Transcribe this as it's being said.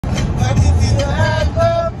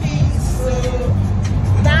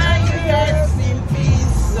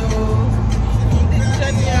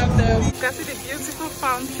can see the beautiful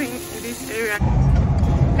fountain in this area.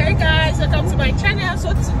 Hey guys, welcome to my channel.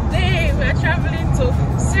 So today we are traveling to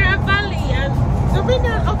Serravalle and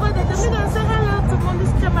Dominion over there. Dominion, say hello to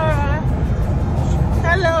Mommy's camera.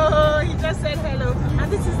 Hello, he just said hello.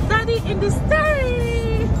 And this is Daddy in the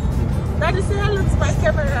story. Daddy, say hello to my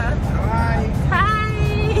camera. Hi. Hi.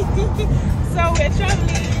 So we're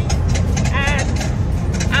traveling and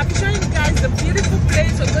I'm showing you guys the beautiful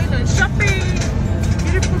place. We're going on shopping.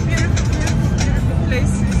 Beautiful, beautiful, beautiful, beautiful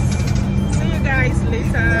places. See you guys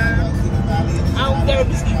later. And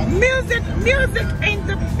there's music in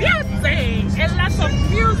the building. A lot of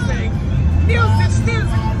music. Music.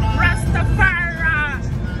 Rastafari.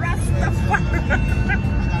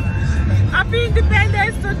 Happy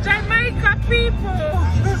Independence to Jamaica people.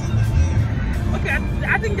 Okay,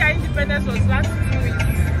 I think their independence was last 2 weeks.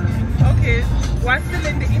 Okay, we're still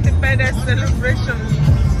in the independence celebration.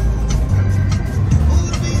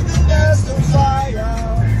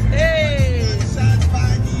 Hey.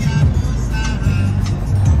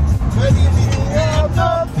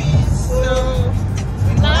 So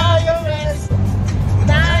now you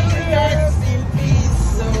rest in peace.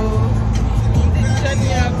 So in the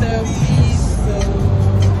journey of the peace.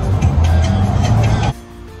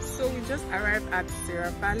 So we just arrived at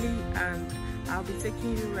Serravalle and I'll be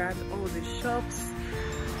taking you around all the shops,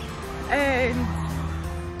 and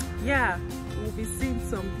yeah, we'll be seeing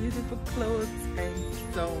some beautiful clothes and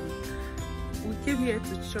some. We came here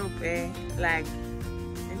to shop and like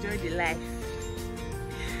enjoy the life.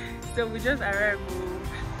 So we just arrived.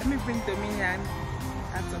 Let me bring Dominion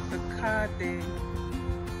out of the car, then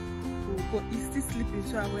we'll go. He's still sleeping,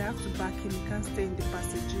 so we have to back him. He can't stay in the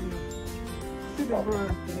passage, you know. See the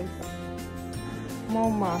brand.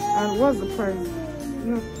 Mama, and what's the price?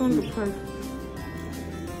 No, turn the price.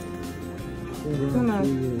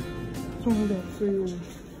 203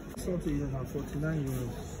 Something like 49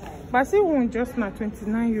 euros. But I see one just now,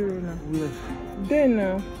 29 euro now. Yes. Then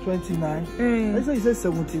 29. I thought you said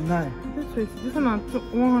 79. This one at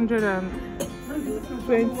 120.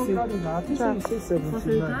 I think you said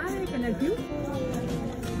 79. Can I do?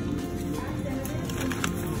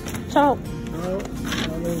 Ciao.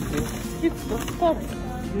 It's the stop.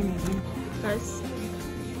 Guys,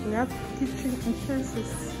 we have kitchen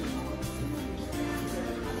utensils.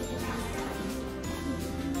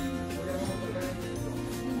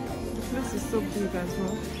 This is so big as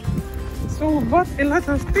well. So we bought a lot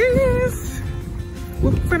of things.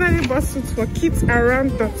 We finally bought suits for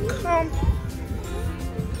kidsaround.com,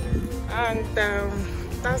 and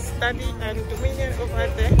that's Daddy and Dominion over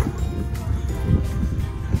there.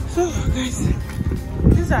 So guys,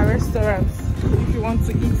 these are restaurants if you want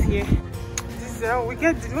to eat here. Diesel, we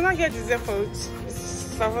not get diesel for it. It's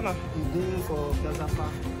Savannah. For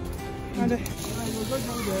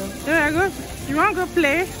there I go. You want to go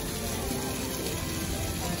play?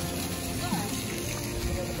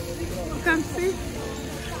 You can see.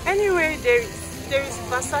 Anyway, there is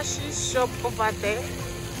Versace shop over there,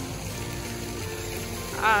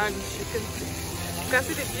 and you can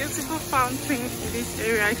see the beautiful fountain in this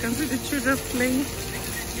area. You can see the children playing.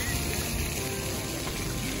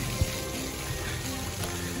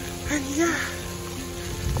 And yeah,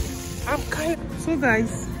 I'm kind of... So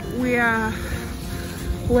guys, we're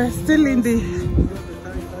still in the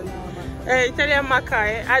Italian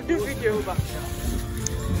market. I do video.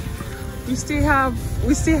 We still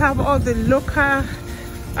have all the local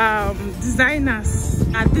designers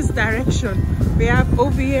at this direction. We have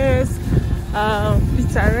OVS,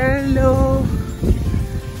 Pizzarello,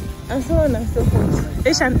 and so on and so forth.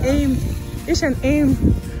 H&M,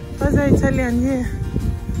 Plaza Italian here.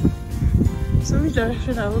 So which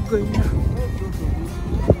direction are we going now?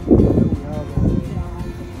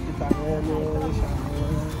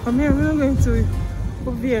 I'm not going to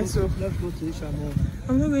OVS. So let's go to H&M.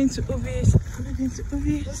 I'm not going to OVS. I'm not going to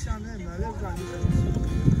OVS.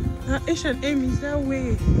 H&M is that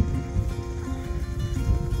way.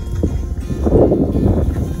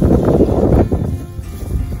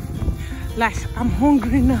 Like, I'm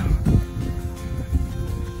hungry now.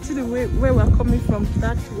 See the way where we're coming from,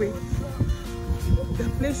 that way. The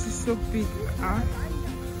place is so big.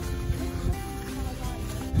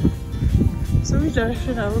 So which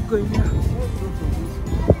direction are we going now?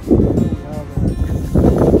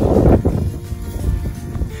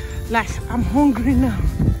 Like, I'm hungry now.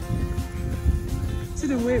 See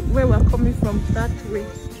the way where we're coming from, that way.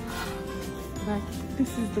 Like, this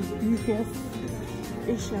is the biggest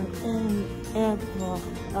H&M ever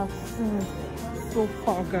I've seen so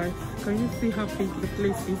far, guys. Can you see how big the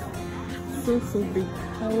place is? So big.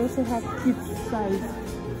 I also have kids size.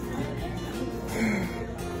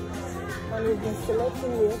 And we've been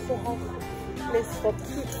selecting. We also have place for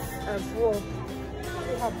kids as well.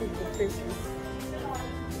 See how big the place is.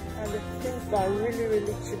 And the things are really,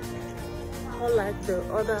 really cheap. Not like the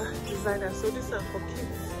other designers. So these are for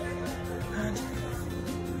kids. And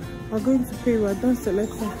we're going to pay. We're done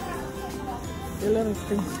selecting a lot of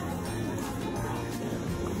things.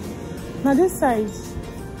 Now this side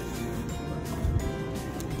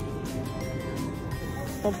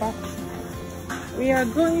for back. We are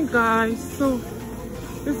going, guys. So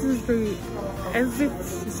this is the exit.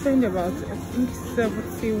 We spend about, I think,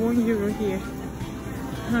 71 euro here.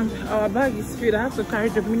 And our bag is filled. I have to carry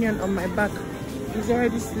the minion on my back. He's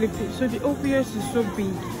already sleeping. So the OPS is so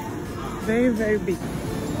big. Very, very big.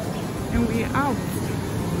 And we're out.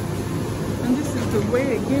 And this is the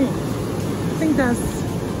way again. I think that's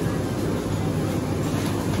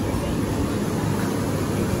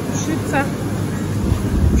Shita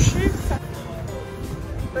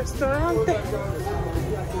Restaurante.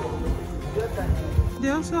 They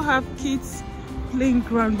also have kids playing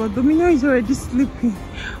ground, but Domino is already sleeping.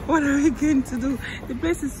 What are we going to do? The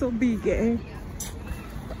place is so big, eh?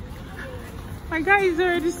 My guy is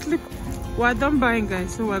already sleeping. We're done buying,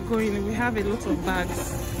 guys, so we're going. We have a lot of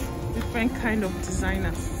bags, different kind of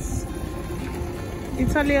designers,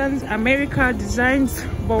 Italians, America designs.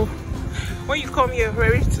 But when you come here,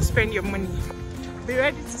 ready to spend your money. Be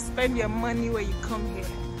ready to spend your money when you come here.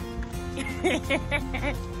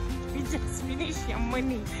 You just finish your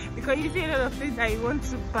money because you see a lot of things that you want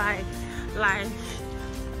to buy. Like,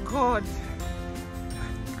 God,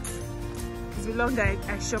 it's been long that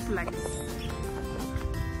I shop like this.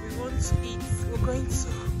 We want to eat. We're going to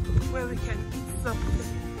where we can eat something.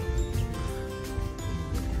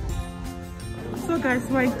 So guys,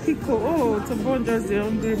 my Kiko, oh, Tobon just the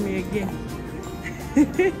hungry me again.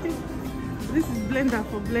 This is blender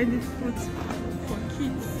for blended fruits for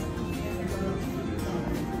kids.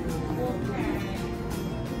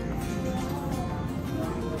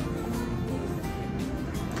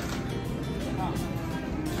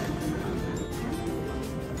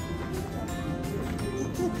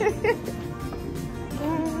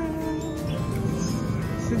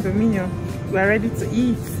 See Dominion, we are ready to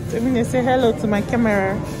eat. Dominion, say hello to my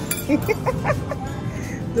camera.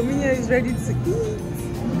 Dominion is ready to eat.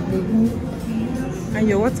 And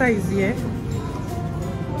your water is here.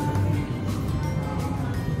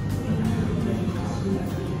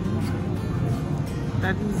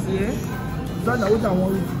 That is here.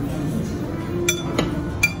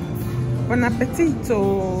 Bon appetito.